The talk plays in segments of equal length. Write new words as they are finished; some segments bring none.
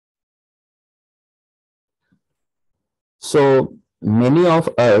So many of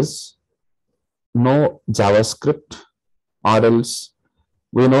us know JavaScript, or else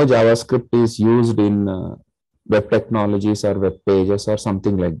we know JavaScript is used in web technologies or web pages or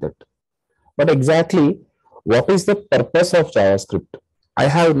something like that. But exactly what is the purpose of JavaScript? I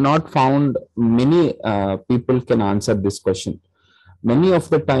have not found many people can answer this question. Many of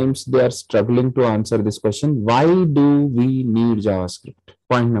the times they are struggling to answer this question. Why do we need JavaScript?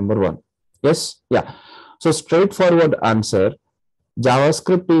 Point number one. Yes, yeah. So straightforward answer,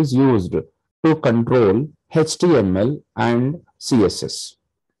 JavaScript is used to control HTML and CSS.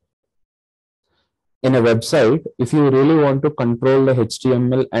 In a website, if you really want to control the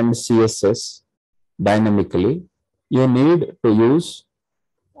HTML and CSS dynamically, you need to use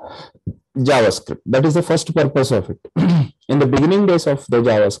JavaScript. That is the first purpose of it. In the beginning days of the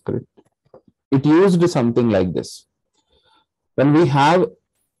JavaScript, it used something like this. When we have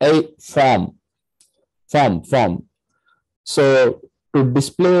a form, so to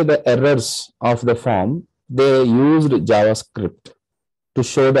display the errors of the form, they used JavaScript to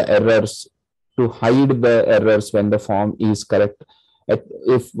show the errors, to hide the errors when the form is correct.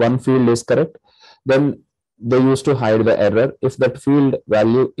 If one field is correct, then they used to hide the error. If that field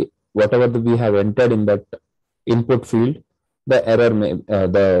value, whatever we have entered in that input field, the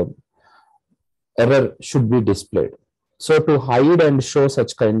error should be displayed. So to hide and show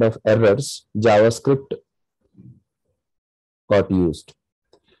such kind of errors, JavaScript got used.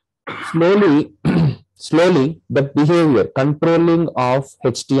 Slowly, the behavior, controlling of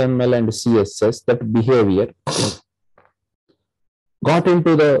HTML and CSS, that behavior got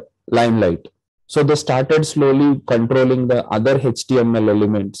into the limelight. So they started slowly controlling the other HTML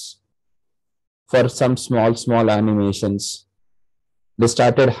elements for some small animations. They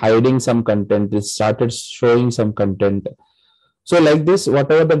started hiding some content. They started showing some content. So like this,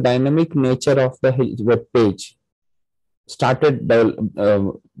 whatever the dynamic nature of the web page started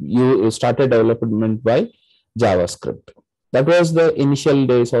development by JavaScript. That was the initial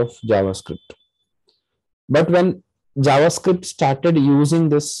days of JavaScript. But when JavaScript started using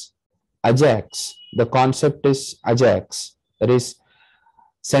this AJAX, the concept is AJAX, that is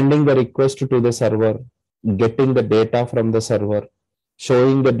sending the request to the server, getting the data from the server,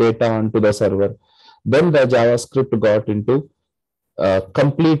 showing the data onto the server. Then the JavaScript got into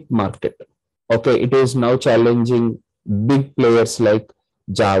complete market. Okay, it is now challenging big players like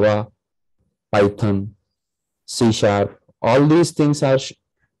Java, Python, C#. All these things are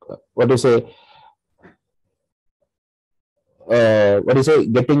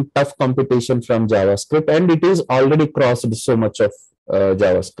getting tough competition from JavaScript, and it is already crossed so much of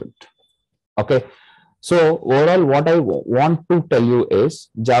JavaScript. Okay, so overall, what I want to tell you is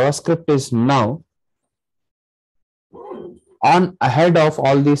JavaScript is now on ahead of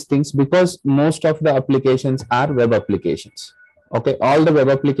all these things, because most of the applications are web applications. Okay, all the web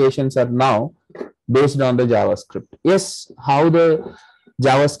applications are now based on the JavaScript. Yes, how the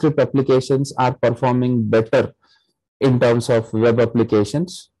JavaScript applications are performing better in terms of web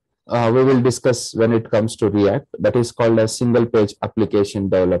applications, we will discuss when it comes to React. That is called a single page application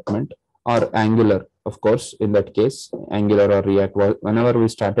development, or Angular, of course, in that case, Angular or React. Whenever we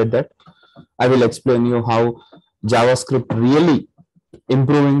started that, I will explain you how JavaScript really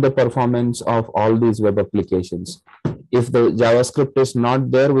improving the performance of all these web applications. If the JavaScript is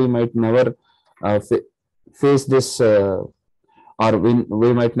not there, we might never face this, or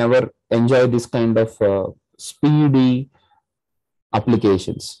we might never enjoy this kind of speedy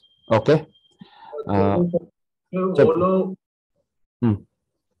applications. Okay.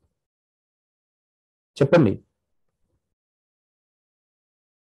 Cheppandi.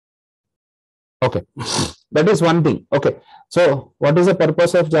 Okay, that is one thing. Okay, so what is the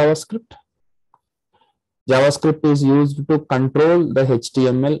purpose of JavaScript? JavaScript is used to control the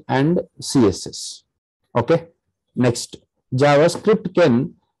HTML and CSS. Okay, next, JavaScript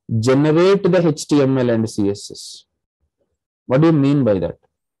can generate the HTML and CSS. What do you mean by that?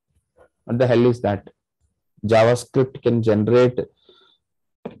 What the hell is that? JavaScript can generate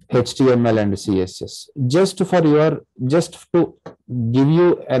HTML and CSS. Just to give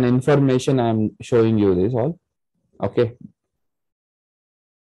you an information, I am showing you this all. Okay.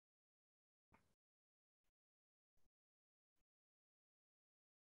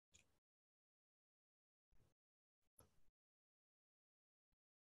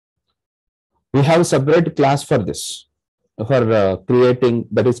 We have a separate class for this, for creating,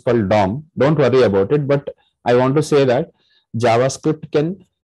 that is called DOM. Don't worry about it, but I want to say that JavaScript can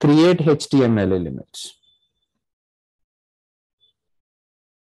create HTML elements.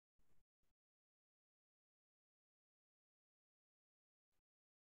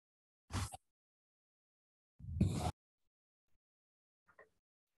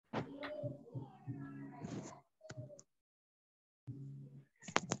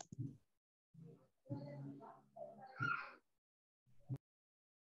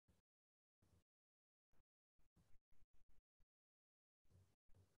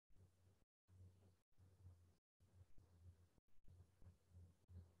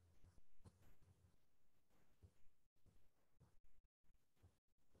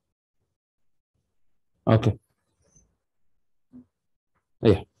 Okay.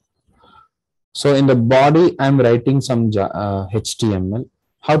 Yeah. So in the body, I'm writing some HTML.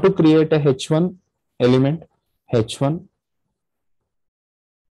 How to create a H1 element? H1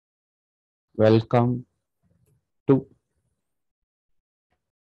 welcome to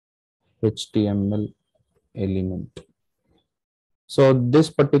HTML element. So this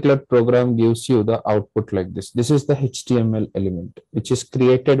particular program gives you the output like this. This is the HTML element, which is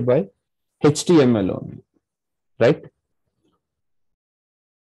created by HTML only, right?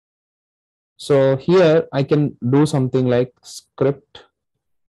 So here I can do something like script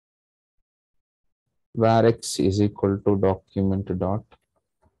var x is equal to document dot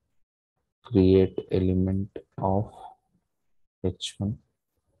create element of h1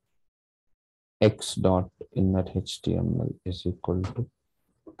 x dot inner HTML is equal to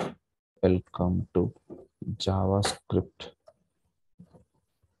welcome to JavaScript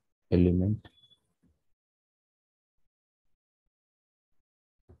element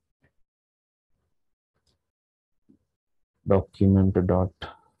document dot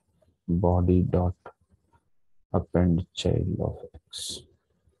body dot append child of x.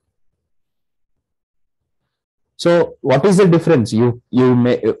 So what is the difference? You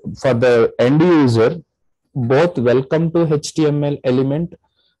may for the end user both welcome to HTML element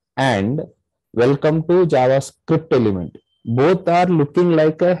and welcome to JavaScript element. Both are looking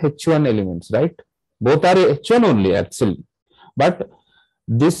like a H1 elements, right? Both are H1 only actually. But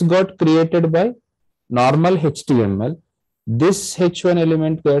this got created by normal HTML. This H1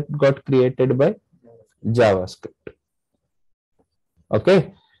 element got created by JavaScript.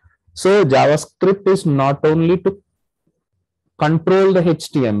 Okay. So JavaScript is not only to control the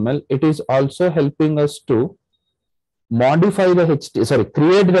HTML, it is also helping us to modify the HTML, sorry,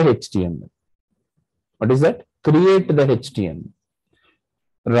 create the HTML. What is that? Create the HTML.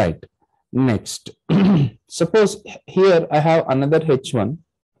 Right. Next. Suppose here I have another H1.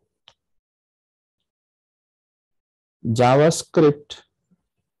 JavaScript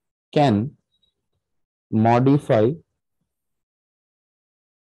can modify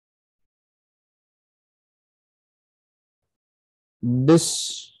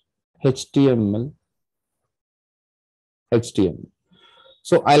this HTML. HTML.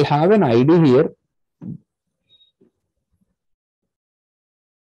 So I'll have an ID here.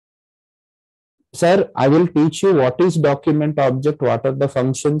 Sir, I will teach you what is document object, what are the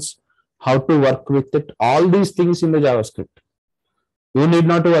functions, how to work with it, all these things in the JavaScript. You need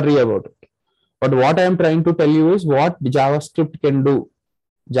not to worry about it. But what I am trying to tell you is what JavaScript can do.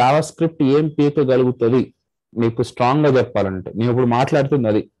 JavaScript ఏం పీకగలుగుతుంది మీకు strong గా చెప్పాలంటే నేను ఇప్పుడు మాట్లాడుతుంది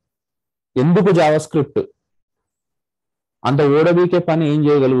అది ఎందుకు JavaScript అంత ఓడబీకే పని ఏం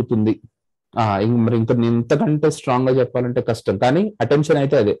చేయగలుగుతుంది మరి ఇంకా నేను ఇంతకంటే స్ట్రాంగ్ గా చెప్పాలంటే కష్టం కానీ అటెన్షన్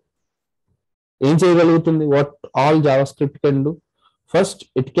అయితే అదే ఏం చేయగలుగుతుంది what all JavaScript can do first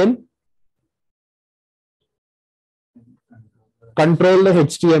it can control the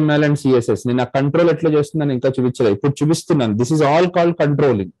HTML and CSS నేను ఆ కంట్రోల్ ఎట్లా చేస్తున్నాను ఇంకా చూపించలేదు ఇప్పుడు చూపిస్తున్నాను this is all called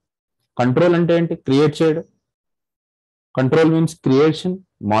controlling control అంటే ఏంటి క్రియేట్ చేయడం control means creation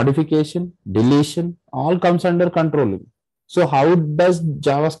modification deletion all comes under controlling so how does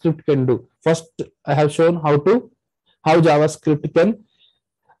javascript can do first I have shown how javascript can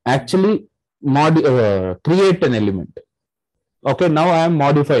actually create an element okay now I am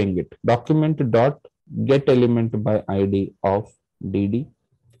modifying it document dot get element by id of dd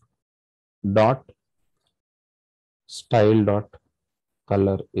dot style dot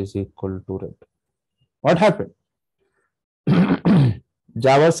color is equal to red what happened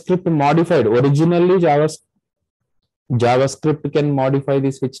JavaScript modified. Originally, JavaScript can modify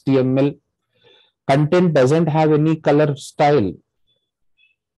this HTML. Content doesn't have any color style.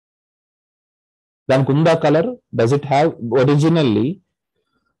 Then Kunda color, does it have originally?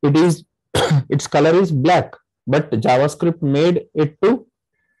 It is its color is black, but JavaScript made it to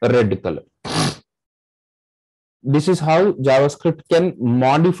red color. This is how JavaScript can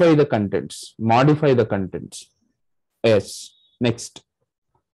modify the contents. Modify the contents. Yes. Next.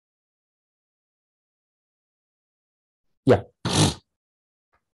 Yeah.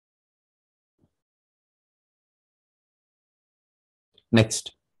 Next.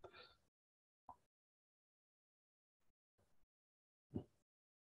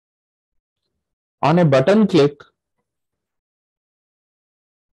 On a button click,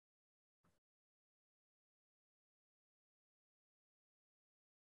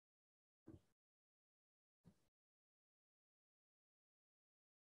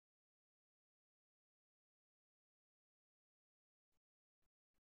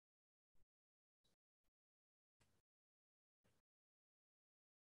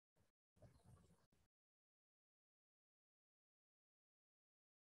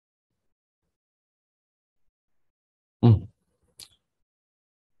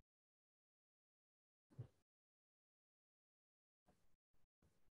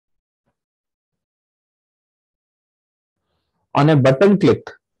 On a button click,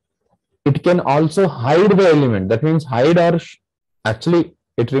 it can also hide the element. That means hide or actually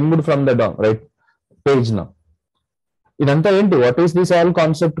it removed from the DOM, right? Page now. Idantha enti? What is this all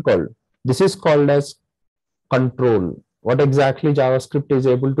concept called? This is called as control. What exactly JavaScript is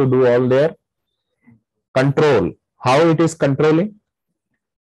able to do all there? Control. How it is controlling?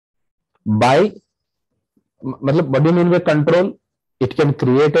 By, what do you mean by control? It can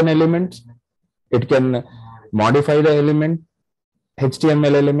create an element. It can modify the element,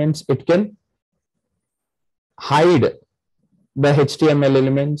 HTML elements. It can hide the HTML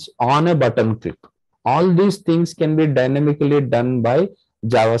elements on a button click. All these things can be dynamically done by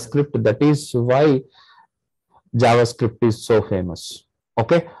JavaScript. That is why JavaScript is so famous.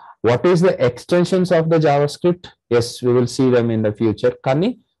 Okay. What is the extensions of the JavaScript? Yes, we will see them in the future.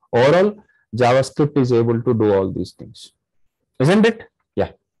 Kani, overall, JavaScript is able to do all these things. Isn't it?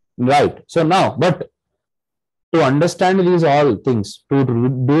 Yeah. Right. So now, but to understand these all things, to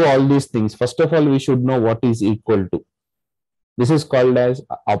do all these things, first of all, we should know what is equal to. This is called as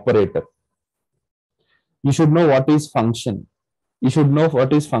operator. You should know what is function. You should know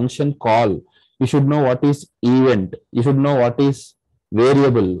what is function call. You should know what is event. You should know what is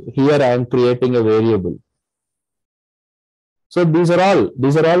variable. Here I am creating a variable. So these are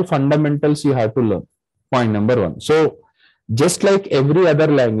all fundamentals you have to learn. Point number one. So just like every other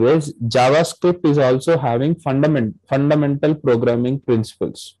language, JavaScript is also having fundamental programming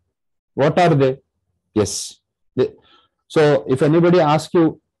principles. What are they? Yes. So if anybody asks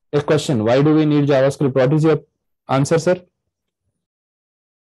you a question, why do we need JavaScript? What is your answer, sir?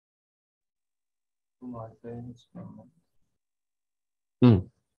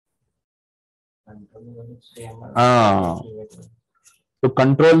 To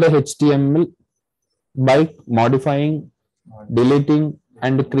control the HTML by modifying, deleting,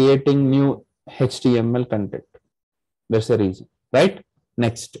 and creating new HTML content. That's the reason, right?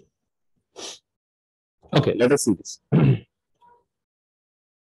 Next. Okay, let us see this.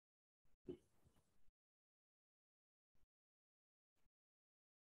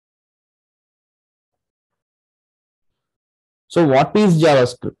 So what is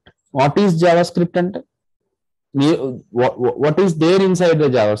JavaScript? What is JavaScript and what is there inside the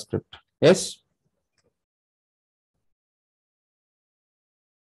JavaScript? Yes.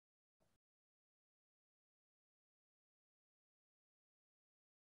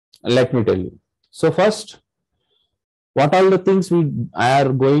 Let me tell you. So first, what are the things we are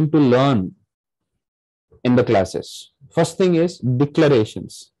going to learn in the classes? First thing is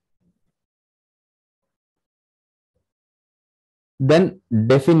declarations. Then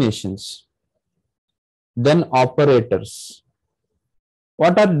definitions. Then operators.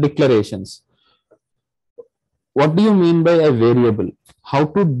 What are declarations? What do you mean by a variable? How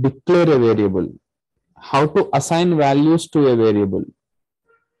to declare a variable? How to assign values to a variable?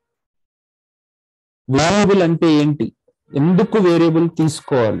 Variable ante enti? Enduku variable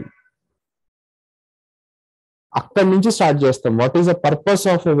తీసుకోవాలి? అక్కడి నుంచి start చేస్తాం. What is the purpose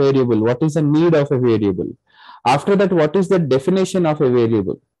of a variable? What is the need of a variable? After that, what is the definition of a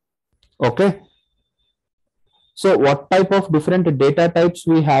variable? Okay. So what type of different data types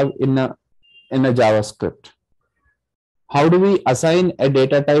we have in a JavaScript? How do we assign a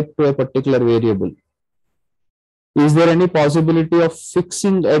data type to a particular variable? Is there any possibility of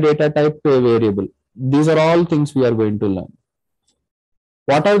fixing a data type to a variable? These are all things we are going to learn.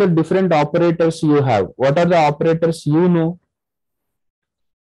 What are the different operators you have? What are the operators you know?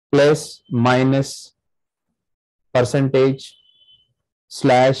 Plus, minus, percentage,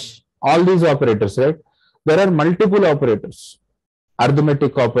 slash, all these operators, right? There are multiple operators.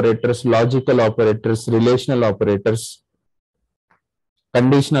 Arithmetic operators, logical operators, relational operators,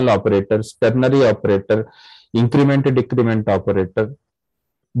 conditional operators, ternary operator, increment decrement operator,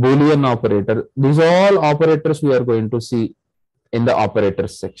 Boolean operator. These are all operators we are going to see in the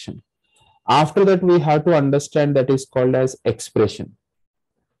operators section. After that, we have to understand that is called as expression.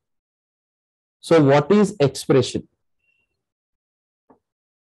 So what is expression?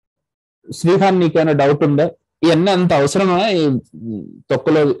 Shrihan నీకేమైనా doubt ఉందా? ఇవన్నీ అంత అవసరమా?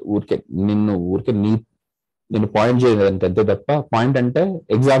 తొక్కలో ఊరికే నేను point చేయడానికి అంతే తప్ప, పాయింట్ అంటే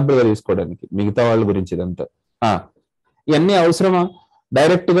ఎగ్జాంపుల్ గా తీసుకోవడానికి, మిగతా వాళ్ళ గురించి ఇదంతా. ఇవన్నీ అవసరమా?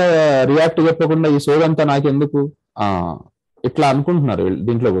 డైరెక్ట్ గా రియాక్ట్ చెప్పకుండా ఈ సోదంతా నాకెందుకు ఇట్లా అనుకుంటున్నారు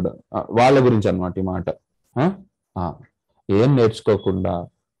దీంట్లో కూడా. వాళ్ళ గురించి అన్నమాట ఈ మాట. ఏం నేర్చుకోకుండా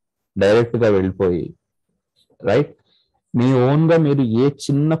డైరెక్ట్ గా వెళ్ళిపోయి, రైట్, మీ ఓన్ గా మీరు ఏ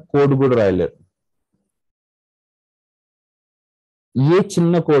చిన్న కోడ్ కూడా రాయలేరు.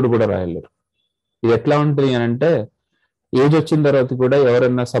 ఇది ఎట్లా ఉంటుంది అని అంటే, ఏజ్ వచ్చిన తర్వాత కూడా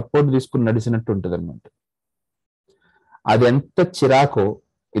ఎవరైనా సపోర్ట్ తీసుకుని నడిచినట్టు ఉంటుంది అనమాట. అది ఎంత చిరాకో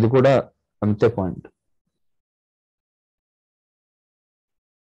ఇది కూడా అంతే పాయింట్.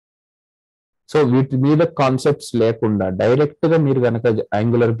 సో వీటి మీద కాన్సెప్ట్స్ లేకుండా డైరెక్ట్ గా మీరు కనుక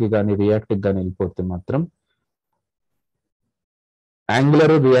యాంగులర్ కి కానీ రియాక్ట్ కి కానీ వెళ్ళిపోతే మాత్రం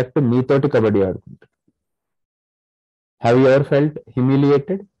యాంగులర్ రియాక్ట్ మీతోటి కబడ్డీ ఆడుకుంటారు. Have you ever felt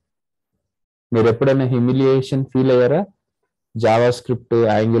humiliated? మీరు ఎప్పుడైనా హ్యూమిలియేషన్ ఫీల్ అయ్యారా? Java script,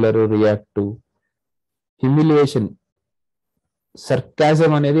 angular, react, humiliation,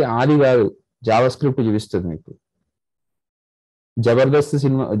 sarcasm అనేది ఆది కాదు, జావా స్క్రిప్ట్ చూపిస్తుంది మీకు. జబర్దస్త్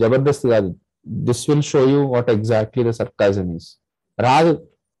సినిమా, జబర్దస్త్ కాదు, this will show you what exactly the sarcasm is. రాదు.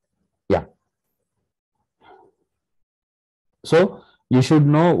 Yeah, so you should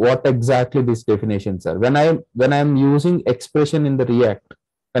know what exactly these definitions are. When I am using expression in the React,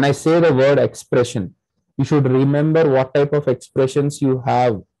 when I say the word expression, you should remember what type of expressions you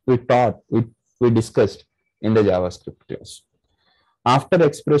have we discussed in the JavaScript class. After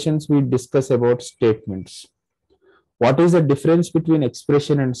expressions, we discuss about statements. What is the difference between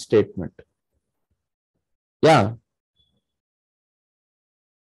expression and statement? Yeah,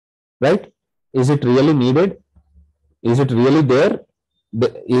 right? Is it really needed? Is it really there?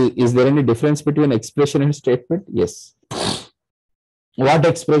 Is there any difference between expression and statement? Yes. What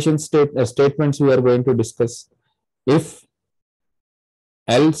expression statements we are going to discuss? If,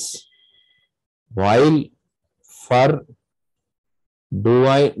 else, while, for, do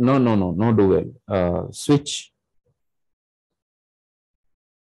I, no do while, switch.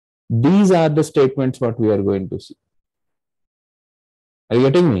 These are the statements what we are going to see. Are you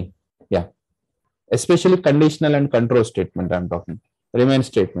getting me? Yeah. Especially conditional and control statement I'm talking. Remain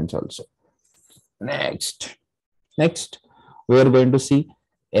statements also. Next, we are going to see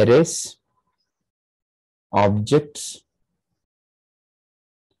arrays, objects,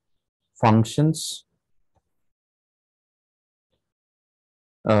 functions,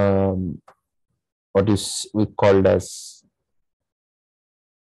 what is we called as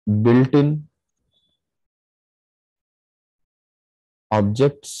built-in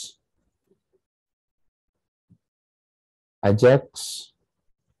objects, Ajax.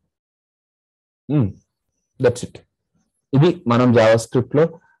 That's it. ఇది మనం JavaScript లో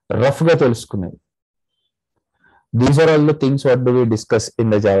rough గా తెలుసుకునేది. These are all the things what do we discuss in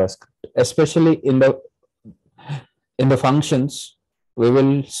the JavaScript. Especially in the functions, we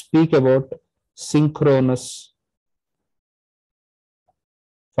will speak about synchronous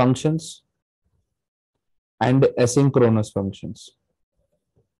functions and asynchronous functions.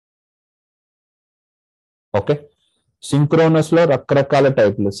 Okay. Synchronous లో రకరకాల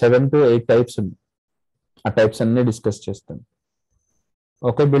టైప్లు, 7 to 8 types ఉన్నాయి. ఆ types అన్ని discuss చేస్తాం.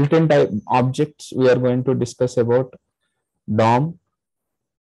 Okay, built in type objects we are going to discuss about DOM,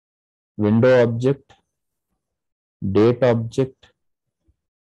 window object, date object,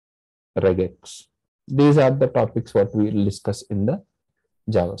 regex. These are the topics what we will discuss in the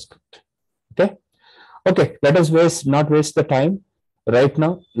JavaScript. Okay, let us not waste the time right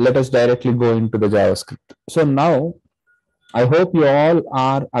now. Let us directly go into the JavaScript. So now I hope you all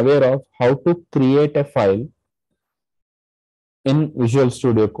are aware of how to create a file in Visual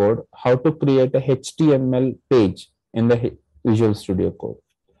Studio Code, how to create a HTML page in the Visual Studio Code,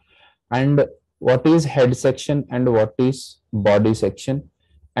 and what is head section and what is body section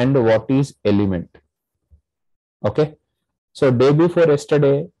and what is element. Okay, so day before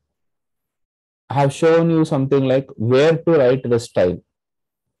yesterday I have shown you something like where to write the style.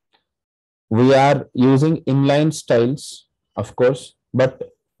 We are using inline styles, of course, but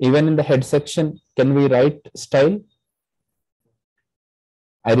even in the head section, can we write style?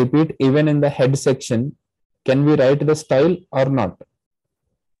 I repeat, even in the head section, can we write the style or not?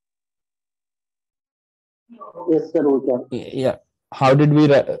 Yes, sir. Okay. Yeah. How did we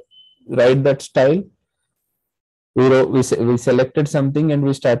write that style? We selected something and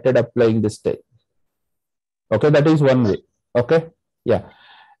we started applying the style. Okay, that is one way. Okay, yeah.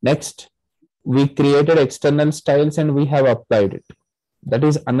 Next, we created external styles and we have applied it. That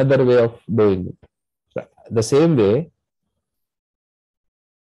is another way of doing it. The same way,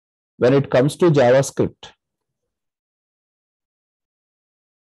 when it comes to JavaScript,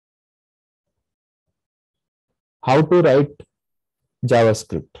 how to write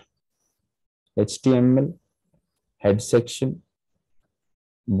JavaScript? HTML, head section,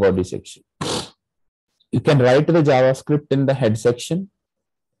 body section. You can write the JavaScript in the head section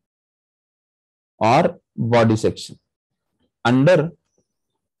or body section under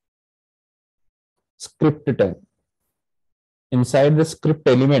script tag. Inside the script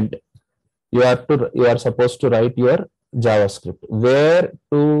element, you are supposed to write your JavaScript. Where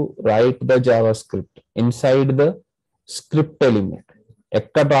to write the JavaScript? Inside the script element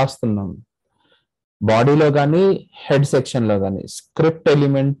ఎక్కడ రాస్తున్నాం, బాడీలో కానీ head section లో కానీ script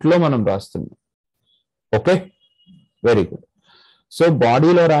element లో మనం రాస్తున్నాం. Okay, very good. So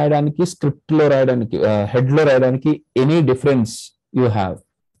బాడీలో రాయడానికి, స్క్రిప్ట్ లో రాయడానికి, హెడ్ లో రాయడానికి any difference you have?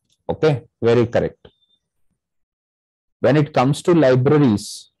 Okay, very correct. When it comes to libraries,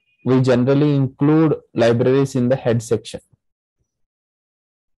 we generally include libraries in the head section.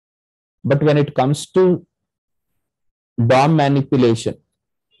 But when it comes to DOM manipulation,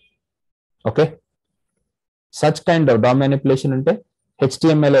 okay, such kind of DOM manipulation అంటే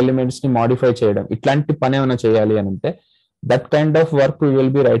HTML elements ని modify చేయడం, ఇట్లాంటి పని ఏమైనా చేయాలి అని అంటే that kind of work we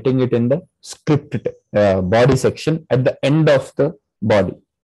will be writing it in the script body section at the end of the body.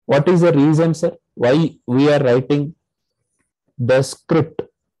 What is the reason, sir, why we are writing the script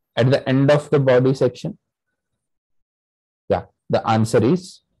at the end of the body section? Yeah, the answer is,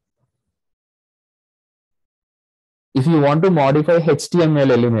 if you want to modify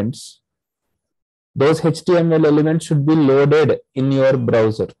HTML elements, those HTML elements should be loaded in your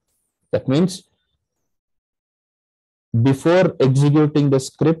browser. That means before executing the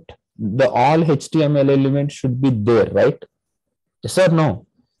script, the all HTML elements should be there, right? Yes or no?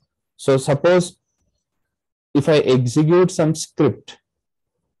 So suppose if I execute some script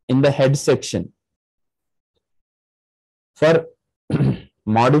in the head section for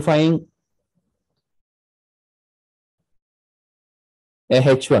modifying a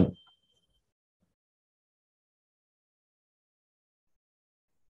H1,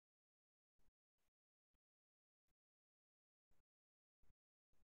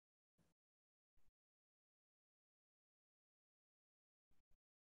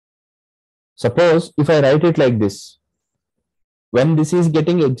 suppose if I write it like this, when this is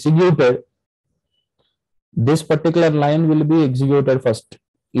getting executed, this particular line will be executed first.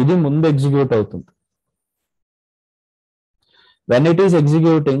 ఇది ముందు execute అవుతుంది. When it is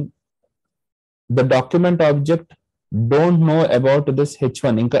executing, the document object don't know about this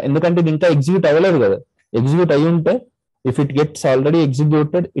H1. ఇంకా ఎందుకంటే ఇది ఇంకా execute అవ్వలేదు కదా. Execute అయ్యి ఉంటే, if it gets already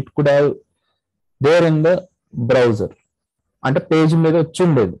executed, it could have there in the browser, అంటే పేజ్ మీద వచ్చి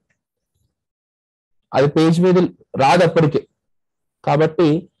ఉండేది. అది పేజ్ మీద రాదు అప్పటికే, కాబట్టి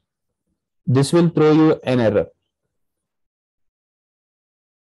this will throw you an error.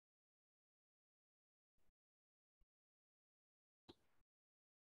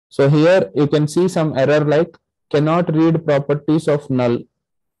 So here you can see some error like cannot read properties of null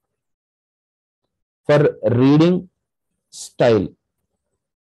for reading style.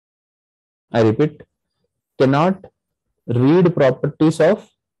 I repeat, cannot read properties of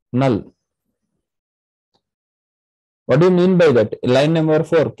null. What do you mean by that? Line number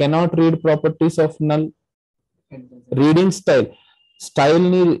 4, cannot read properties of null. Reading style. Style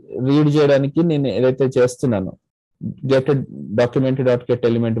ni read చేయడానికి నేను ఏదైతే చేస్తున్నానో, get a document.get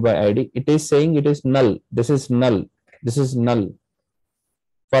element by id, it is saying it is null. This is null. This is null.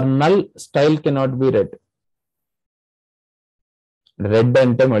 For null, style cannot be read. Read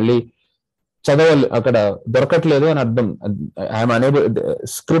అంటే మళ్ళీ చదవాలి, అక్కడ దొరకట్లేదు అని అర్థం. I'm unable,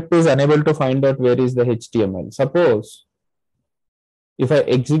 script is unable to find out where is the HTML. Suppose if I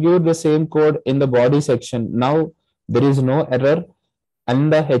execute the same code in the body section, now there is no error and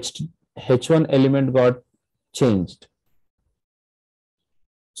the H1 element got changed.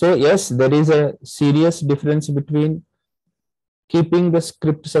 So yes, there is a serious difference between keeping the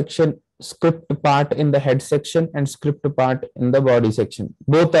script part in the head section and script part in the body section.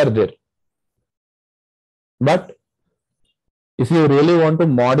 Both are there. But if you really want to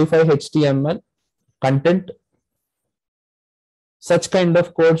modify HTML content, such kind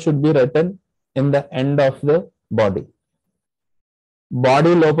of code should be written in the end of the body.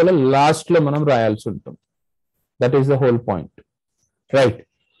 Body లోపల last లో మనం రాయాల్సి ఉంటుంది. That is the whole point, right?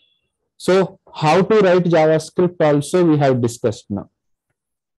 So how to write JavaScript also we have discussed now.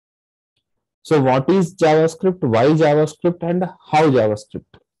 So what is JavaScript, why JavaScript, and how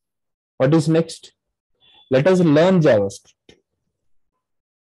JavaScript? What is next? Let us learn JavaScript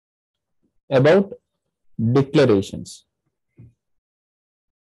about declarations.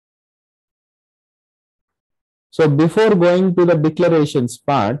 So before going to the declarations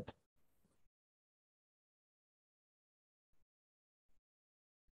part,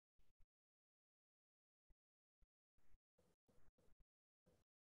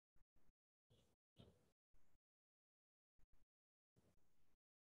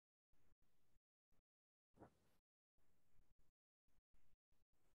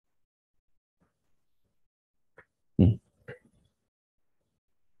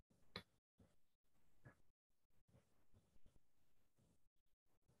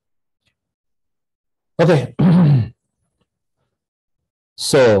 okay.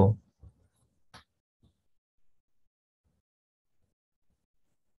 So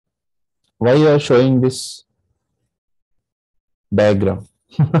why you are showing this diagram?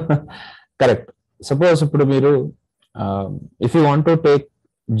 Correct. Suppose ఇప్పుడు మీరు if you want to take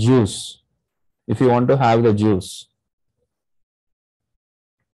juice, if you want to have the juice,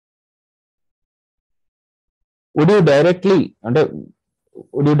 would you directly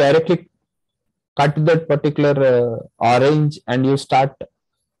cut that particular orange and you start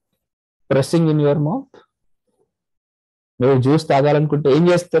pressing in your mouth? మీరు juice తాగాలనుకుంటే ఏం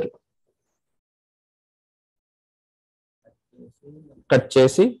చేస్తారు? Cut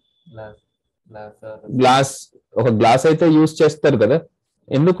చేసి glass, ఒక glass అయితే use చేస్తారు కదా.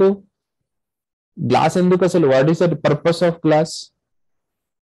 ఎందుకు glass? ఎందుకు అసలు? What is the purpose of glass?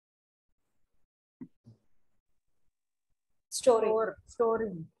 Storing.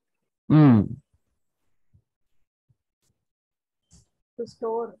 To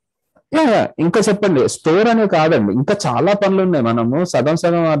store. ఇంకా చెప్పండి. స్టోర్ అనే కాదండి, ఇంకా చాలా పనులు ఉన్నాయి. మనము సగం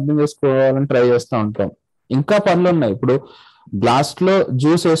సగం అర్థం చేసుకోవాలని ట్రై చేస్తూ ఉంటాం. ఇంకా పనులు ఉన్నాయి. ఇప్పుడు గ్లాస్ లో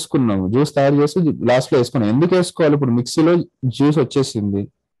జ్యూస్ వేసుకున్నాము, జ్యూస్ తయారు చేసి గ్లాస్ లో వేసుకున్నాం. ఎందుకు వేసుకోవాలి? ఇప్పుడు మిక్సీలో జ్యూస్ వచ్చేసింది,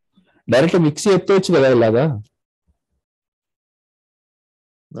 డైరెక్ట్ మిక్సీ ఎత్తేయచ్చు కదా ఇలాగా.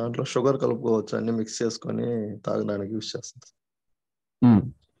 దాంట్లో షుగర్ కలుపుకోవచ్చు, అన్ని మిక్స్ చేసుకొని తాగడానికి యూజ్ చేస్తుంది.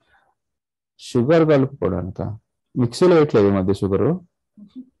 షుగర్ కలుపుకోవడానిక? మిక్సీలో వేయట్లేదు ఈ మధ్య షుగరు.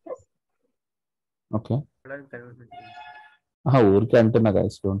 ఓకే, ఊరికే అంటున్నా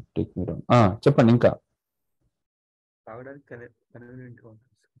guys, don't take me wrong. చెప్పండి. ఇంకా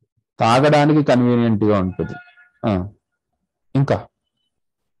తాగడానికి కన్వీనియంట్ గా ఉంటుంది. ఇంకా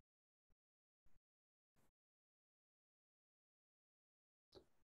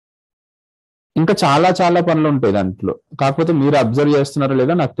ఇంకా చాలా చాలా పనులు ఉంటాయి దాంట్లో. కాకపోతే మీరు అబ్జర్వ్ చేస్తున్నారో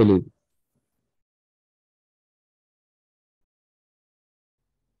లేదో నాకు తెలియదు.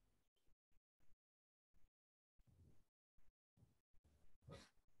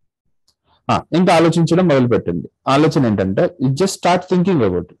 ఇంకా ఆలోచించడం మొదలు పెట్టండి. ఆలోచన ఏంటంటే, just start thinking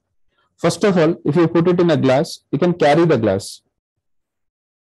about it. First of all, if you put it in a glass, you can carry the glass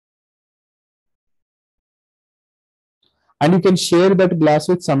and you can share that glass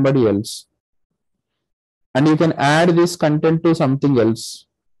with somebody else, and you can add this content to something else,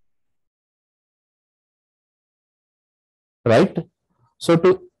 right? So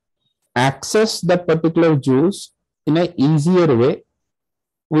to access that particular juice in an easier way,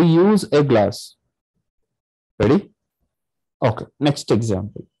 we use a glass. Ready? Okay, next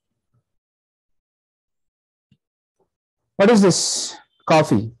example. What is this?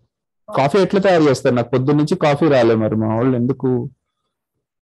 Coffee. Coffee ఎట్లా తయారు చేస్తారు? నాకు పొద్దున్న నుంచి coffee రాలే, మరి మా వాళ్ళు ఎందుకు?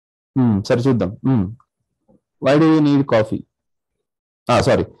 సరే చూద్దాం. Why do you need coffee?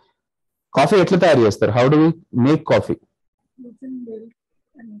 Sorry, coffee ఎట్లా తయారు చేస్తారు? How do we make coffee?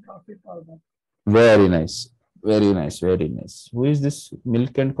 Very nice, very nice, very nice. Who is this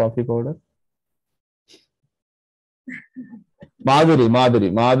milk and coffee powder?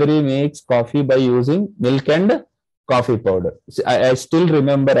 Madhuri makes coffee by using milk and coffee powder. I still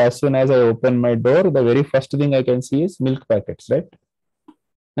remember, as soon as I open my door, the very first thing I can see is milk packets, right?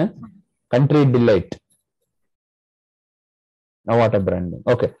 Country Delight. Now what a branding.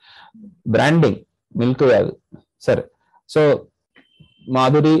 Okay, branding, milk. Sir, so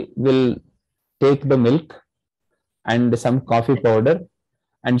Madhuri will take the milk and some coffee powder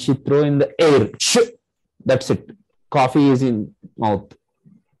and she throw in the air. That's it. Coffee is in mouth.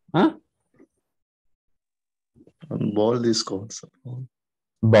 Bowl తీసుకోవాలి sir.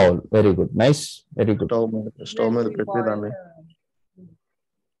 Bowl, very good, nice, very good. Stove మీద పెట్టి దాన్ని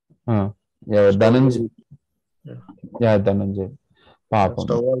ధనంజయ్ పాపం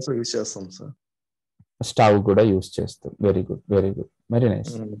stove also use చేస్తాం sir. Stove కూడా use చేస్తాం. Very good, very good, very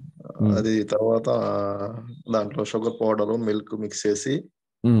nice. అది తర్వాత దాంట్లో షుగర్ పౌడర్, మిల్క్ మిక్స్ చేసి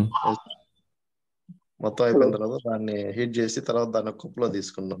మొత్తం అయిపోయిన తర్వాత దాన్ని హీట్ చేసి తర్వాత దాన్ని కప్పులో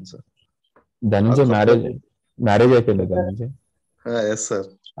తీసుకున్నాం సార్. ధనంజయ్ మ్యారేజ్ అయిపోయింది ధనంజయ్? Yes sir.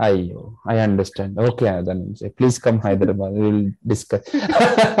 అయ్యో, I understand. Okay Dhananjay, please come Hyderabad, will discuss.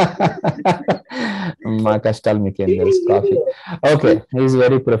 మా కష్టాలు మీకేం తెలుసు? Coffee. Okay, is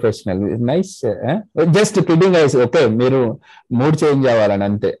very professional, nice. Just kidding ice. Okay, మీరు మూడ్ చేంజ్ అవ్వాలని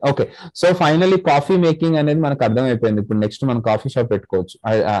అంతే. Okay, so finally coffee making అనేది మనకు అర్థమైపోయింది. ఇప్పుడు నెక్స్ట్ మనం కాఫీ షాప్ పెట్టుకోవచ్చు.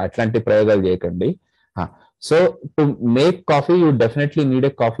 అట్లాంటి ప్రయోగాలు చేయకండి. So to make coffee, you definitely need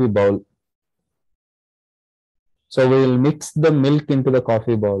a coffee bowl. So we will mix the milk into the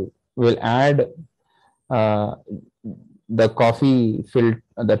coffee bowl. We will add the coffee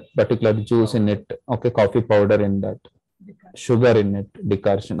that particular juice in it. Okay, coffee powder in that, sugar in it,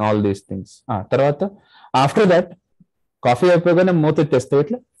 decoction, all these things. Tarvata, after that, coffee అయిపోగానే మూత ఎత్తేస్తే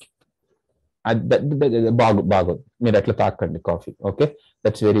ఇట్లా బాగోదు, మీరు అట్లా తాకండి coffee. Okay,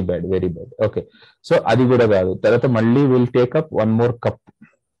 that's very bad, very bad. Okay, so అది కూడా కాదు. తర్వాత మళ్ళీ will take up one more cup,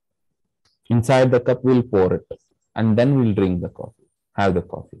 inside the cup will pour it and then will drink the coffee, have the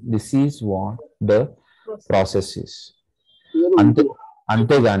coffee. This is what the process is. అంతే,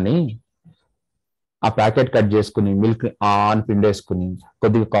 అంతేగాని ఆ packet cut చేసుకుని milk on పిండేసుకుని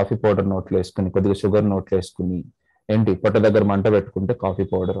కొద్దిగా coffee powder నోట్లో వేసుకుని కొద్దిగా sugar నోట్లో వేసుకుని ఏంటి పొట్ట దగ్గర మంట పెట్టుకుంటే కాఫీ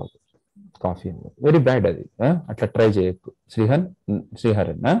పౌడర్ అవుతుంది, కాఫీ వెరీ బ్యాడ్ అది. అట్లా ట్రై చేయకు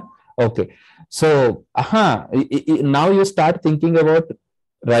శ్రీహరన్. Okay, so now you start thinking about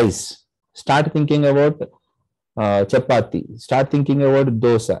rice, start thinking about chapati, start thinking about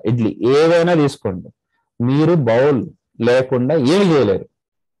dosa, idli, ఏవైనా తీసుకోండి. మీరు బౌల్ లేకుండా ఏమి చేయలేరు.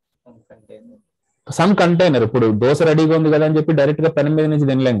 సమ్ కంటైనర్, ఇప్పుడు దోశ రెడీగా ఉంది కదా అని చెప్పి డైరెక్ట్ గా పెనం మీద నుంచి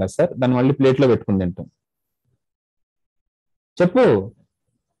తినలేం కదా సార్, దాన్ని మళ్ళీ ప్లేట్లో పెట్టుకుని తింటాం. చెప్పు.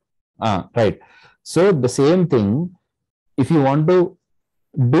 Right. So the same thing, if you want to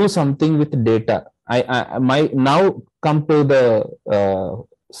do something with data, my now come to the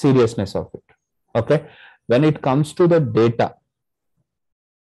seriousness of it. Okay, when it comes to the data,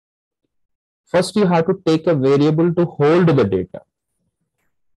 first you have to take a variable to hold the data.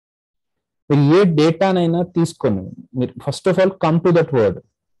 మీరు ఏ డేటానైనా తీసుకొని మీరు first of all come to that word,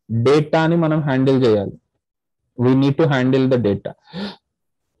 డేటాని మనం handle చేయాలి. We need to handle the data,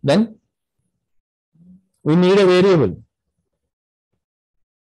 then we need a variable.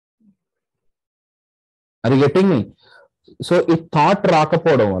 అది getting మీ? So ఈ thought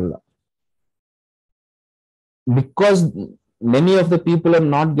రాకపోవడం వల్ల, because many of the people are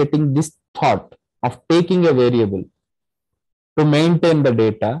not getting this thought of taking a variable to maintain the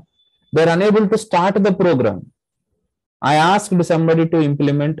data, they are unable to start the program. I asked somebody to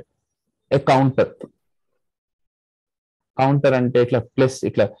implement a counter. Counter అంటే ఇట్లా plus,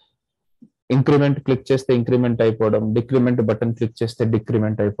 ఇట్లా increment click చేస్తే increment అయిపోవడం, decrement button click చేస్తే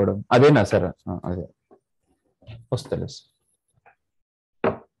decrement అయిపోవడం, అదేనా sir? అదే వస్తుంది.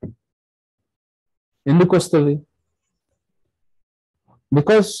 ఎందుకు వస్తుంది?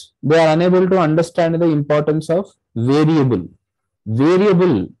 Because they are unable to understand the importance of variable.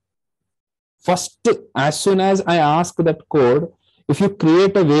 First, as soon as I ask that code, if you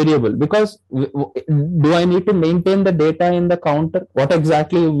create a variable, because do I need to maintain the data in the counter? What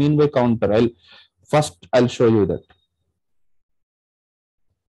exactly you mean by counter? I'll show you that.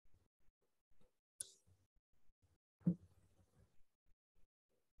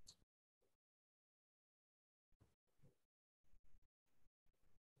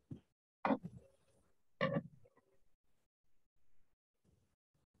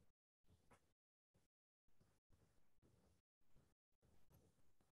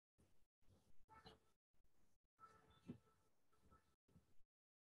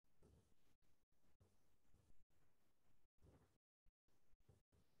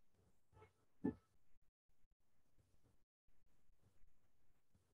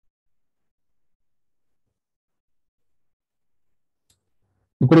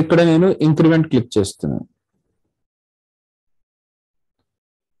 ఇప్పుడు ఇక్కడ నేను increment click చేస్తున్నాను.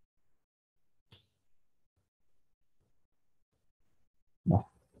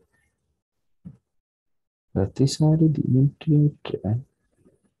 ప్రతిసారి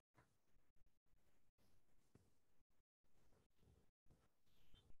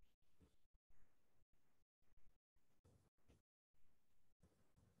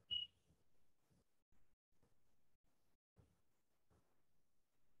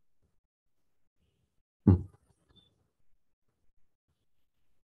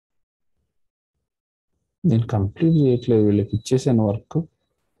నేను complete చేయట్లేదు, వీళ్ళకి ఇచ్చేసాను work.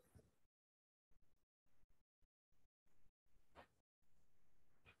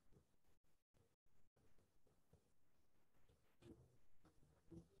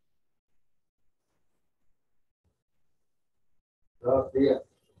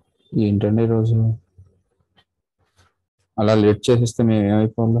 ఏంటండి రోజు అలా లేట్ చేసేస్తే మేము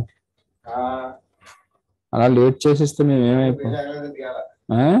ఏమైపోవాలి? అలా లేట్ చేసేస్తే మేము ఏమైపోవాలి?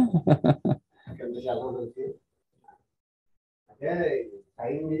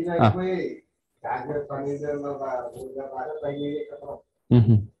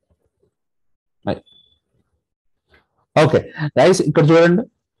 ఓకే రైస్, ఇక్కడ చూడండి.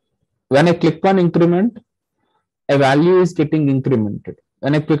 when I click on increment, a value is getting incremented.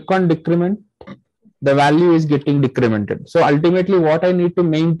 When I click on decrement, the value is getting decremented. So ultimately what I need to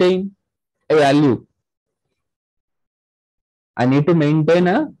maintain a value. I need to maintain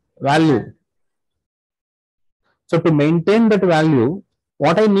a value. So to maintain that value,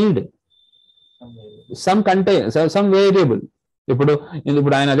 what I need? Some contain some variable. ఇప్పుడు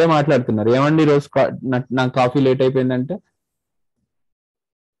ఇప్పుడు ఆయన అదే మాట్లాడుతున్నారు, ఏమండి ఈరోజు నాకు coffee late అయిపోయిందంటే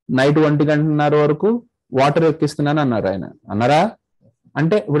night 1 గంటన్నర వరకు వాటర్ ఎక్కిస్తున్నాను అన్నారు ఆయన, అన్నారా?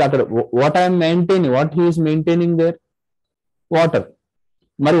 అంటే ఇప్పుడు అక్కడ what I'm maintaining, what he's maintaining there water.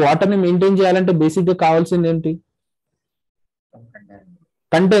 మరి వాటర్ ని మెయింటైన్ చేయాలంటే బేసిక్ గా కావాల్సింది ఏంటి?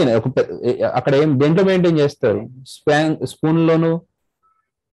 కంటైనర్. అక్కడ ఏం దేంట్లో మెయింటైన్ చేస్తారు? స్పూన్ లోను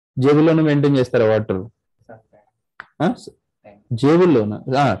జేబుల్లోనూ మెయింటైన్ చేస్తారా వాటర్? జేబుల్లోనా?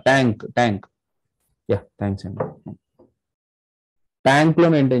 ట్యాంక్. యా, థ్యాంక్స్ అండి. ట్యాంక్ లో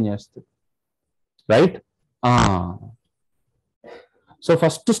మెయింటైన్ చేస్తారు, రైట్? సో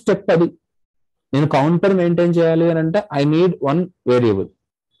ఫస్ట్ స్టెప్ అది. నేను కౌంటర్ మెయింటైన్ చేయాలి అని అంటే I need one variable,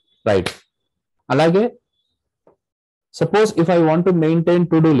 right? అలాగే suppose if I want to maintain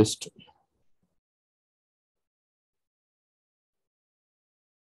to do list,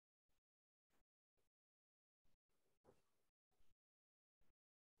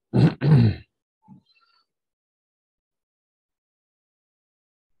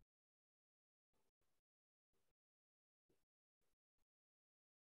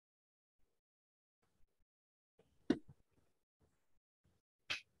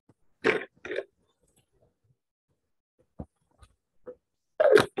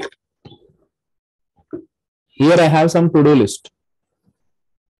 here I have some to do list.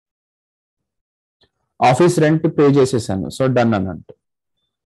 Office rent pay చేసేసాను, so done అన్నట్టు.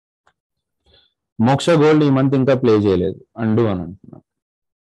 మోక్ష gold ఈ మంత్ ఇంకా ప్లే చేయలేదు, అండు అని అంటున్నాను.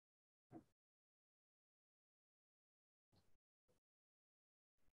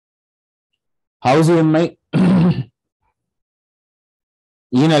 హౌస్ ఈఎంఐ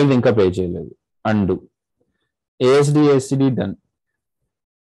ఈ నెలది ఇంకా పే చేయలేదు, and. ASD done.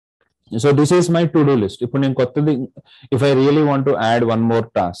 So this is my to do list. ఇప్పుడు నేను కొత్తది, if I really want to add one more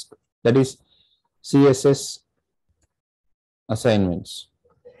task, that is CSS assignments,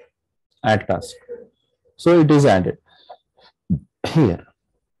 add task. So it is added here.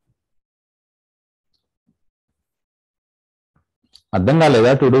 అర్థం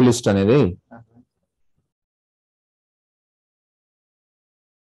కాలేదా to do list అనేది?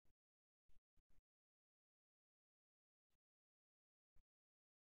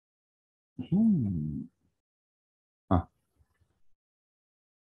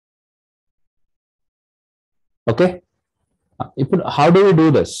 Okay, ఇప్పుడు how do we do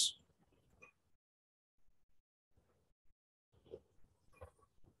this?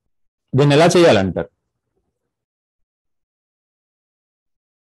 దీన్ని ఎలా చేయాలంటారు?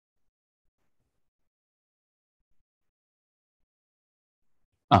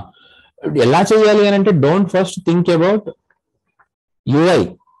 ఎలా చేయాలి అని అంటే don't first think about UI.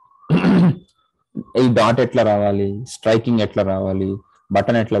 ఈ డాట్ ఎట్లా రావాలి, స్ట్రైకింగ్ ఎట్లా రావాలి,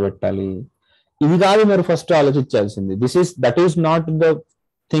 బటన్ ఎట్లా పెట్టాలి, ఇది కాదు మీరు ఫస్ట్ ఆలోచించాల్సింది. That is not the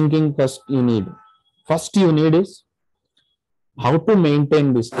thinking first you need is how to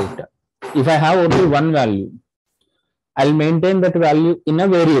maintain this data. If I have only one value, I'll maintain that value in a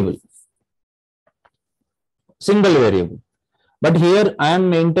variable, single variable. But here I am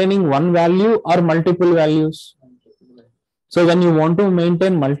maintaining one value or multiple values. So when you want to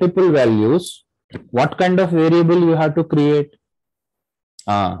maintain multiple values, what kind of variable you have to create?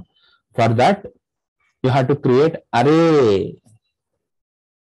 For that, you have to create array.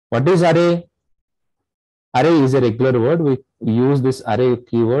 What is array? Array is a regular word. We use this array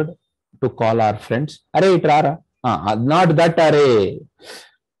keyword to call our friends. Array itrara. Not that array.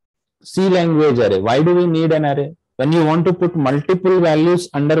 C language array. Why do we need an array? When you want to put multiple values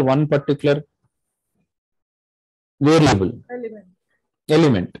under one particular variable.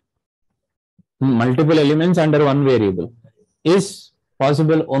 Element. Multiple elements under one variable is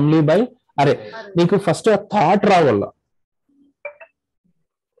possible only by array. Meeku first a thought ravala.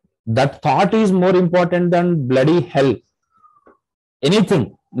 That thought is more important than bloody hell. Anything.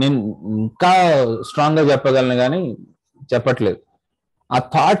 నేను ఇంకా strong గా చెప్పగలను కానీ చెప్పట్లేదు. ఆ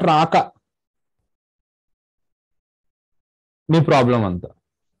thought రాక మీ problem అంతా.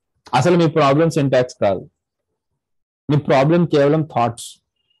 అసలు మీ ప్రాబ్లం సింటాక్స్ కాదు, మీ ప్రాబ్లం కేవలం థాట్స్.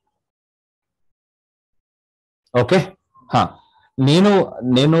 ఓకే,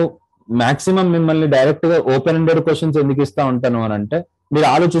 నేను మాక్సిమం మిమ్మల్ని డైరెక్ట్ గా ఓపెన్ ఎండెడ్ క్వశ్చన్స్ ఎందుకు ఇస్తా ఉంటాను అని అంటే మీరు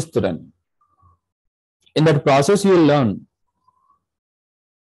ఆలోచిస్తురని. In that process you will learn.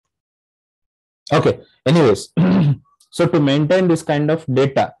 Okay, anyways, so to maintain this kind of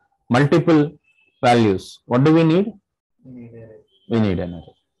data, multiple values, what do we need? We need an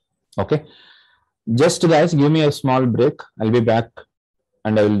array. Okay, just guys give me a small break. I'll be back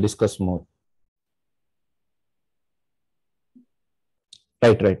and I will discuss more.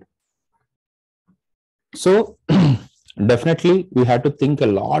 Right. So definitely we have to think a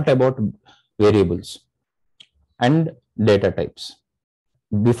lot about variables and data types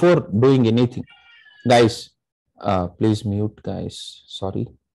before doing anything. Guys, please mute, guys. Sorry.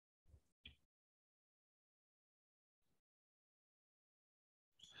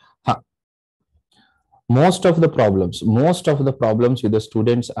 Most of the problems with the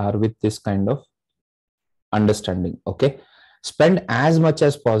students are with this kind of understanding. Okay, spend as much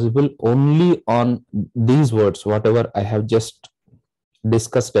as possible only on these words, whatever I have just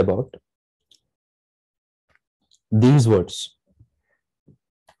discussed about these words.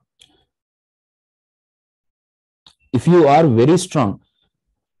 If you are very strong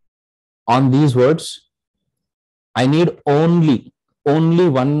on these words, I need only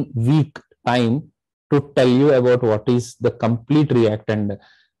 1 week time to tell you about what is the complete React and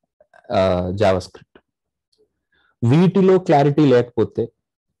JavaScript. వీటిలో clarity లేకపోతే,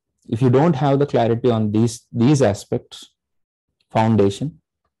 if you don't have the clarity on these aspects, foundation,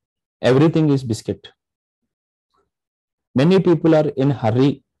 everything is biscuit. Many people are in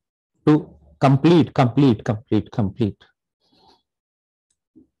hurry to complete.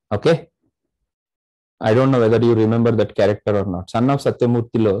 Okay, I don't know whether you remember that character or not. Son of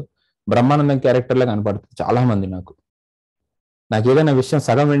Satyamurthiలో Brahmanandam character లా కనపడుతుంది చాలా మంది. నాకు ఏదైనా విషయం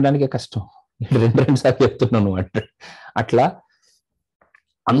సగం వినడానికే కష్టం, రెండు సార్లు చెప్తున్నాను అంటే. అట్లా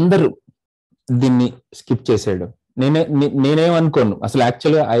అందరూ దీన్ని స్కిప్ చేసేయడం. నేనేమనుకోను అసలు.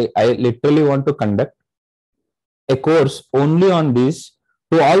 యాక్చువల్గా I literally want to conduct a course only on this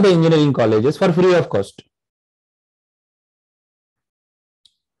to all the engineering colleges for free of cost.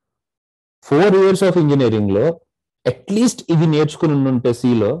 4 years of engineering లో అట్లీస్ట్ ఇది నేర్చుకుని ఉంటే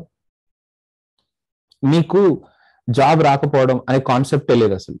సిలో మీకు జాబ్ రాకపోవడం అనే కాన్సెప్టే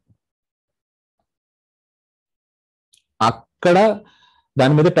లేదు అసలు. అక్కడ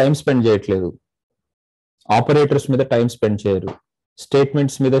దాని మీద టైం స్పెండ్ చేయట్లేదు, ఆపరేటర్స్ మీద టైం స్పెండ్ చేయరు,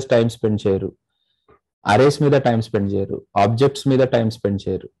 స్టేట్మెంట్స్ మీద టైం స్పెండ్ చేయరు, అరేస్ మీద టైం స్పెండ్ చేయరు, ఆబ్జెక్ట్స్ మీద టైం స్పెండ్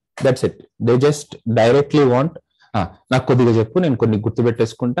చేయరు. That's it. They just directly want, నాకు కొద్దిగా చెప్పు, నేను కొన్ని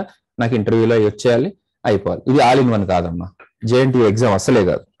గుర్తుపెట్టేసుకుంటా, నాకు ఇంటర్వ్యూలో వచ్చేయాలి, అయిపోవాలి. ఇది ఆల్ ఇన్ వన్ కాదమ్మా. జేఎన్టీయూ ఎగ్జామ్ అసలే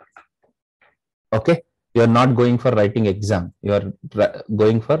కాదు. Okay, you are not going for writing exam, you are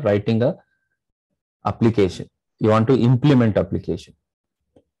going for writing a application. You want to implement application.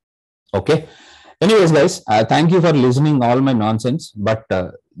 Okay, anyways guys, thank you for listening all my nonsense, but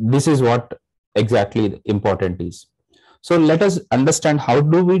this is what exactly important is. So let us understand, how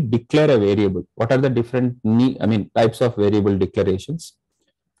do we declare a variable? What are the different types of variable declarations?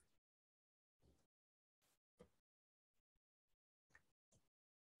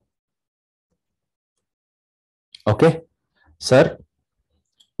 Okay sir,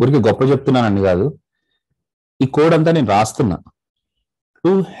 ఊరికి గొప్ప చెప్తున్నానని కాదు, ఈ code అంతా నేను రాస్తున్నా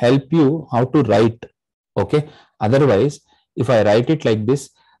to help you how to write. Okay, otherwise if I write it like this,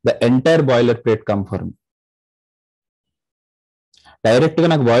 the entire boilerplate come for me. Direct గా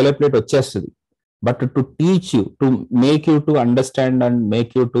నాకు బాయిలర్ ప్లేట్ వచ్చేస్తుంది. But to teach you, to make you to understand and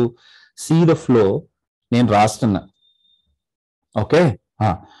make you to see the flow, నేను రాస్తున్నా. Okay,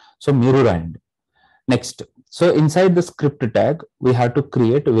 so మీరు రాయండి. Next, so inside the script tag we have to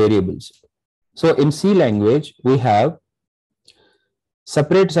create variables. So in C language we have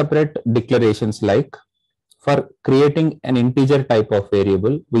separate declarations, like for creating an integer type of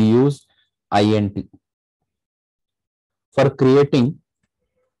variable we use int. For creating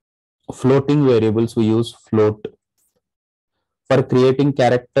floating variables we use float. For creating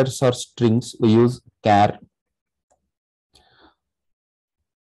characters or strings we use char,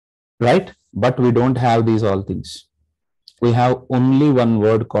 right? But we don't have these all things. We have only one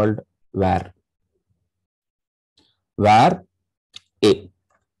word called var a.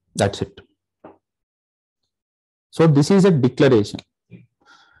 That's it. So this is a declaration.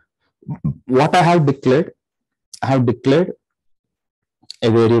 What I have declared? I have declared a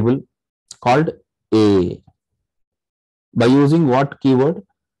variable called a by using what keyword?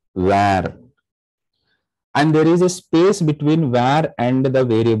 Var. And there is a space between var and the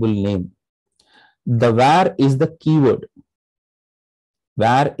variable name. The var is the keyword.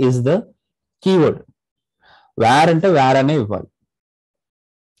 Var is the keyword. Var ante var ane ivvali.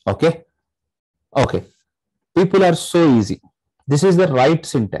 Okay, people are so easy. This is the right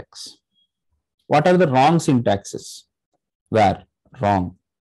syntax. What are the wrong syntaxes? Var, wrong.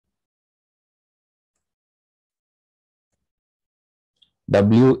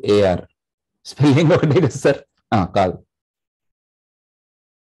 WAR spelling ఒకటే కదా sir? కాదు,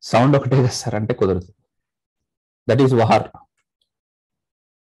 sound ఒకటే కదా sir అంటే కుదరదు. That is war.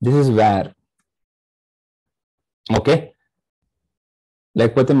 This is war. Okay,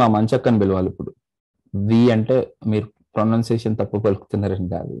 లేకపోతే మా మంచక్కని పిలవాలి ఇప్పుడు. వి అంటే మీరు ప్రొనౌన్సియేషన్ తప్పు పలుకుతున్నారని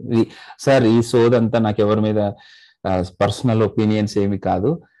కాదు. సార్ ఈ సోదంతా నాకు ఎవరి మీద పర్సనల్ ఒపీనియన్స్ ఏమి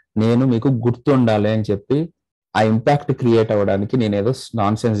కాదు, నేను మీకు గుర్తుండాలి అని చెప్పి ఆ ఇంపాక్ట్ క్రియేట్ అవ్వడానికి నేను ఏదో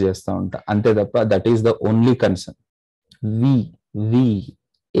నాన్ సెన్స్ చేస్తూ ఉంటా అంతే తప్ప that is the only concern. We we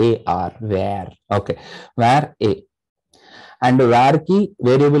AR wear. Okay, wear A and wear కి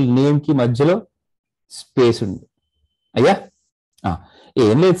వేరియబుల్ నేమ్ కి మధ్యలో స్పేస్ ఉంది. అయ్యా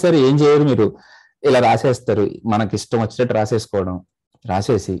ఏం లేదు సార్, ఏం చేయరు, మీరు ఇలా రాసేస్తారు, మనకి ఇష్టం వచ్చినట్టు రాసేసుకోవడం.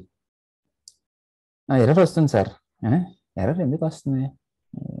 రాసేసి ఎర్రర్ వస్తుంది సార్, ఎర్రర్ ఎందుకు వస్తుంది,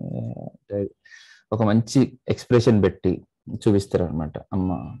 ఒక మంచి ఎక్స్ప్రెషన్ పెట్టి చూపిస్తారు అనమాట. అమ్మ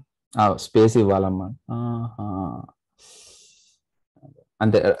స్పేస్ ఇవ్వాలమ్మా,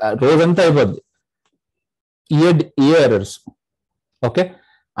 అంతే, రోజంతా అయిపోద్ది. Errors. Okay,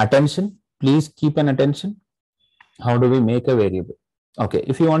 attention, please keep an attention. How do we make a variable? Okay,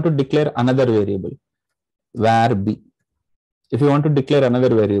 if you want to declare another variable, var b. If you want to declare another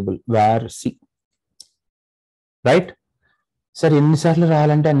variable, var c. Right? Sir, ఎన్నిసార్లు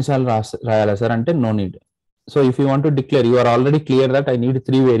రాయాలంటే అన్నిసార్లు రాయాలా sir అంటే no need. So if you want to declare, you are already clear that I need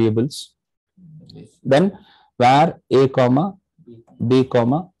 3 variables. Then var a comma b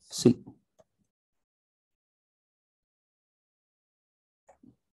comma c.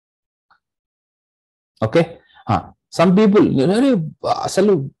 Okay. Some people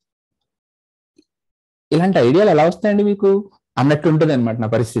అసలు ఇలాంటి ఐడియాలు ఎలా వస్తాయండి మీకు అన్నట్టు ఉంటుంది అనమాట నా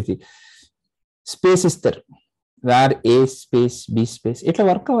పరిస్థితి. స్పేస్ ఇస్తారు, వేర్ ఏ స్పేస్ బి స్పేస్, ఇట్లా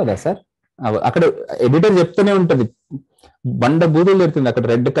వర్క్ అవ్వదా సార్? అక్కడ ఎడిటర్ చెప్తూనే ఉంటది, బండ బూతులు జరుగుతుంది అక్కడ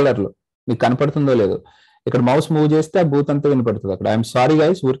రెడ్ కలర్ లో, మీకు కనపడుతుందో లేదో. ఇక్కడ మౌస్ మూవ్ చేస్తే ఆ బూత్ అంతా వినపడుతుంది అక్కడ. ఐఎమ్ సారీ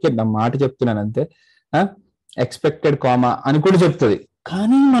గైస్, ఊరికే నా మాట చెప్తున్నాను అంతే. ఎక్స్పెక్టెడ్ కామా అని కూడా చెప్తుంది,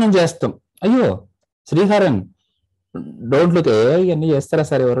 కానీ మనం చేస్తాం. అయ్యో శ్రీహరన్, డోంట్ లుక్, ఇవన్నీ చేస్తారా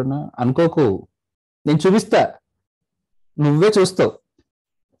సార్ ఎవరన్నా అనుకోకు, నేను చూపిస్తా, నువ్వే చూస్తావు.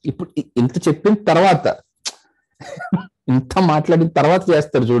 ఇప్పుడు ఇంత చెప్పిన తర్వాత, ఇంత మాట్లాడిన తర్వాత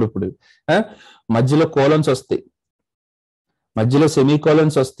చేస్తారు చూడు. ఇప్పుడు మధ్యలో కోలన్స్ వస్తాయి, మధ్యలో సెమీ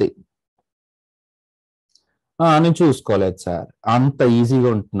కోలన్స్ వస్తాయి. నేను చూసుకోలేదు సార్, అంత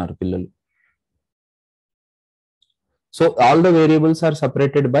ఈజీగా ఉంటున్నారు పిల్లలు. So all the variables are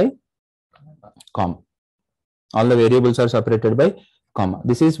separated by comma. All the variables are separated by comma.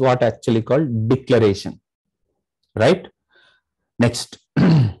 This is what actually called declaration, right? Next,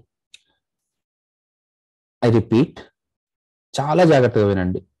 I repeat, చాలా జాగ్రత్తగా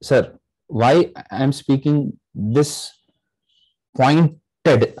వినండి sir. why I am speaking this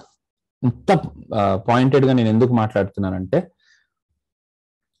pointed, ఇంత pointed గా నేను ఎందుకు మాట్లాడుతున్నానంటే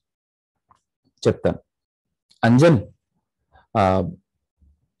చెప్తాను. Anjan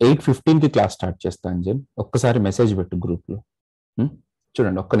 8:15కి class start చేస్తాను అంజన్, ఒక్కసారి మెసేజ్ పెట్టు గ్రూప్ లో.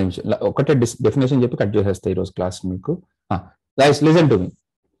 చూడండి, ఒక్క నిమిషం, ఒకటే డెఫినేషన్ చెప్పి కట్ చేసేస్తా ఈరోజు క్లాస్ మీకు. Guys listen to me.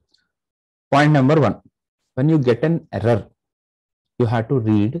 Point number 1, when you get an error, you have to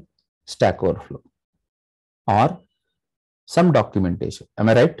read Stack Overflow or some documentation. Am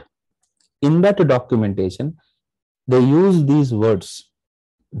I right? In that documentation, they use these words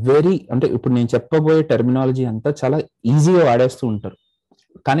very, అంటే ఇప్పుడు నేను చెప్పబోయే terminology అంతా చాలా ఈజీగా వాడేస్తూ ఉంటారు,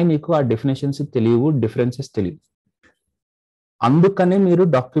 కానీ మీకు ఆ డెఫినేషన్స్ తెలియవు, డిఫరెన్సెస్ తెలియవు. అందుకనే మీరు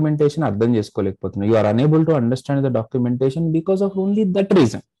డాక్యుమెంటేషన్ అర్థం చేసుకోలేకపోతున్నారు. You are unable to understand the documentation because of only that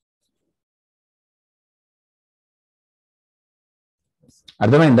reason.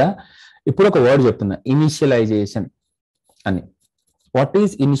 అర్థమైందా? ఇప్పుడు ఒక వర్డ్ చెప్తున్నా, ఇనిషియలైజేషన్ అని. What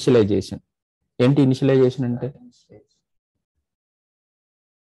is initialisation? ఏంటి ఇనిషియలైజేషన్ అంటే?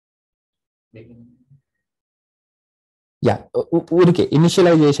 యా, ఊరికే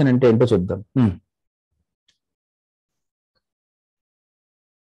ఇనిషియలైజేషన్ అంటే ఏంటో చూద్దాం.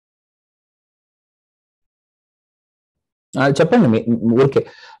 చెప్పండి ఊరికే.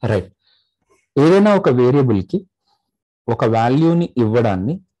 రైట్, ఏదైనా ఒక వేరియబుల్ కి ఒక వాల్యూని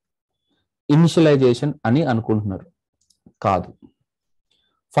ఇవ్వడాన్ని ఇనిషియలైజేషన్ అని అనుకుంటున్నారు. కాదు,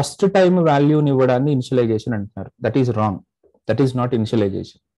 ఫస్ట్ టైం వాల్యూని ఇవ్వడాన్ని ఇనిషియలైజేషన్ అంటున్నారు. That is wrong. That is not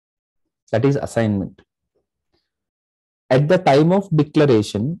initialisation, that is assignment. At the time of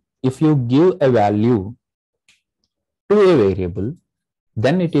declaration, if you give a value to a variable,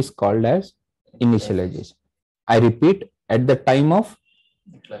 then it is called as initialization. I repeat, at the time of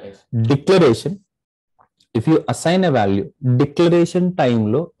declaration, if you assign a value, declaration time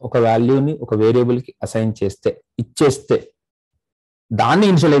lo oka value ni oka variable ki assign cheste, icheste, danni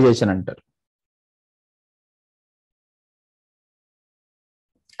initialization antaru.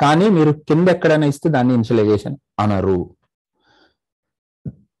 కానీ మీరు కింద ఎక్కడైనా ఇస్తే దాన్ని initialisation అనరు.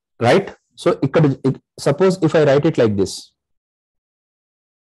 Right? So ఇక్కడ suppose if I right it like this,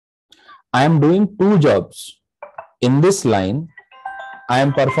 I am doing 2 jobs. In this line, I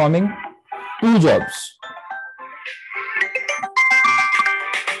am performing 2 jobs.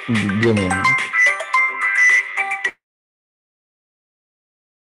 Give me a minute.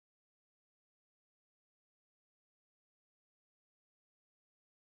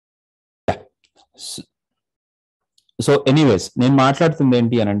 So anyways, నేను మాట్లాడుతుంది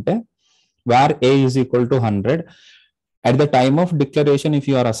ఏంటి అని అంటే where a is equal to 100 at the time of declaration, if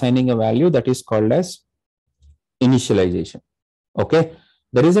you are assigning a value, that is called as initialization. Okay,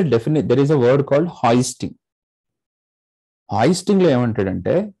 there is a word called hoisting. hoisting లో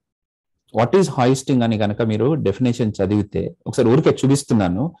ఏమంటాడంటే, what is hoisting అని కనుక మీరు definition చదివితే, ఒకసారి ఊరికే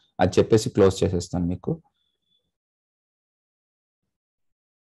చూపిస్తున్నాను, అది చెప్పేసి క్లోజ్ చేసేస్తాను మీకు.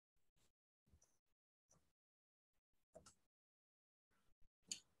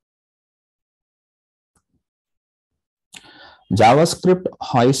 JavaScript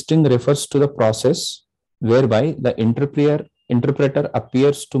hoisting refers to the process whereby the interpreter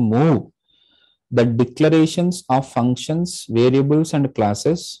appears to move the declarations of functions, variables, and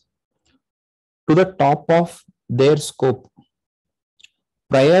classes to the top of their scope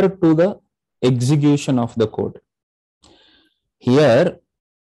prior to the execution of the code. Here,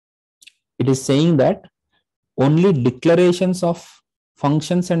 it is saying that only declarations of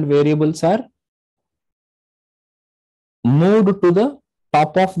functions and variables are moved to the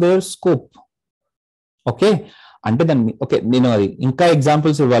top of their scope. Okay, అంటే దాన్ని okay, నేను అది ఇంకా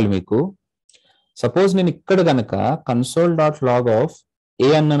examples ఇవ్వాలి మీకు. Suppose నేను ఇక్కడ కనుక console.log of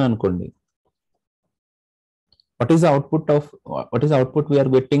a అన్నాను అనుకోండి, what is the output we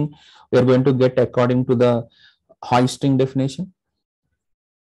are going to get according to the hoisting definition?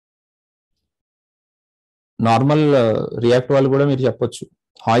 Normal react వాళ్ళు కూడా మీరు చెప్పొచ్చు,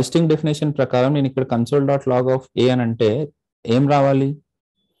 hoisting డెఫినేషన్ ప్రకారం నేను ఇక్కడ console.log of a అని అంటే ఏం రావాలి?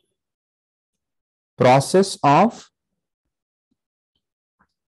 Process of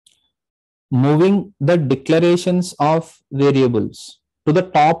moving the declarations of variables to the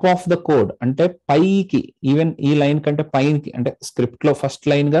top of the code, అంటే పైకి, ఈవెన్ ఈ లైన్ కంటే పైకి, అంటే స్క్రిప్ట్ లో ఫస్ట్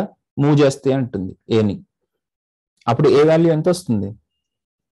లైన్ గా మూవ్ చేస్తే అంటుంది ఏని. అప్పుడు ఏ వాల్యూ ఎంత వస్తుంది?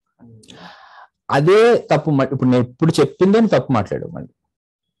 అదే తప్పు. ఇప్పుడు నేను ఇప్పుడు చెప్పిందే తప్పు మాట్లాడు. మళ్ళీ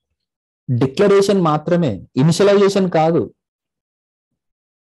డిక్లరేషన్ మాత్రమే, ఇనిషియలైజేషన్ కాదు.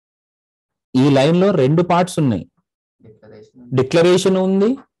 ఈ లైన్ లో 2 పార్ట్స్ ఉన్నాయి, డిక్లరేషన్ ఉంది,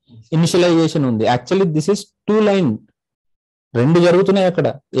 ఇనిషియలైజేషన్ ఉంది. యాక్చువల్లీ దిస్ ఇస్ 2 లైన్, 2 జరుగుతున్నాయి అక్కడ.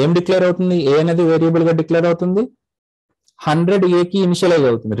 ఏం డిక్లేర్ అవుతుంది? ఏ అనేది వేరియబుల్ గా డిక్లేర్ అవుతుంది, 100 ఏ కి ఇనిషియలైజ్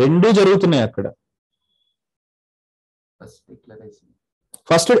అవుతుంది. 2 జరుగుతున్నాయి అక్కడ.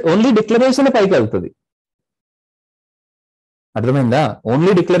 ఫస్ట్ ఓన్లీ డిక్లరేషన్ పైకి వెళ్తుంది, అర్థమైందా?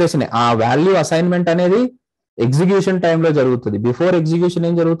 Only declaration. ఆ వాల్యూ అసైన్మెంట్ అనేది ఎగ్జిక్యూషన్ టైంలో జరుగుతుంది. బిఫోర్ ఎగ్జిక్యూషన్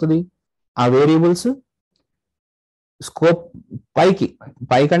ఏం జరుగుతుంది? ఆ variables scope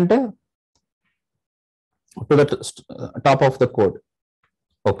పైకంటే to the top of the code.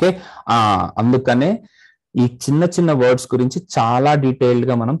 Okay, అందుకనే ఈ చిన్న చిన్న వర్డ్స్ గురించి చాలా డీటెయిల్డ్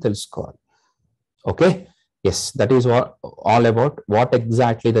గా మనం తెలుసుకోవాలి. Okay, yes, that is all about what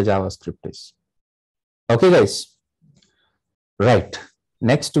exactly the JavaScript is. Okay guys, right.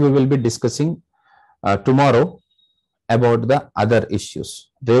 Next we will be discussing tomorrow about the other issues.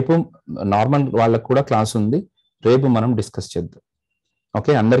 రేపు నార్మల్ వాళ్ళకు కూడా క్లాస్ ఉంది, రేపు మనం డిస్కస్ చేద్దాం.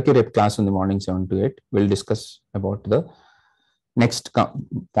 ఓకే, అందరికీ రేపు క్లాస్ ఉంది morning 7 to 8. Will discuss about the next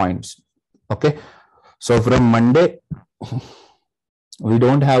points. Okay, so from Monday we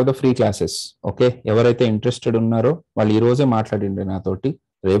don't have the free classes. Okay, ఎవరైతే ఇంట్రెస్టెడ్ ఉన్నారో వాళ్ళు ఈ రోజే మాట్లాడిండ్రు నాతోటి.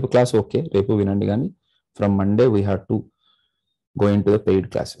 రేపు క్లాస్ ఓకే, రేపు వినండి, కానీ from Monday we have to go into the paid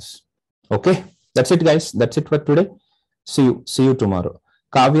classes. Okay, that's it guys, that's it for today. See you tomorrow.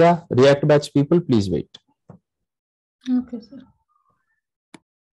 Kavya, React batch people, please wait. Okay, sir.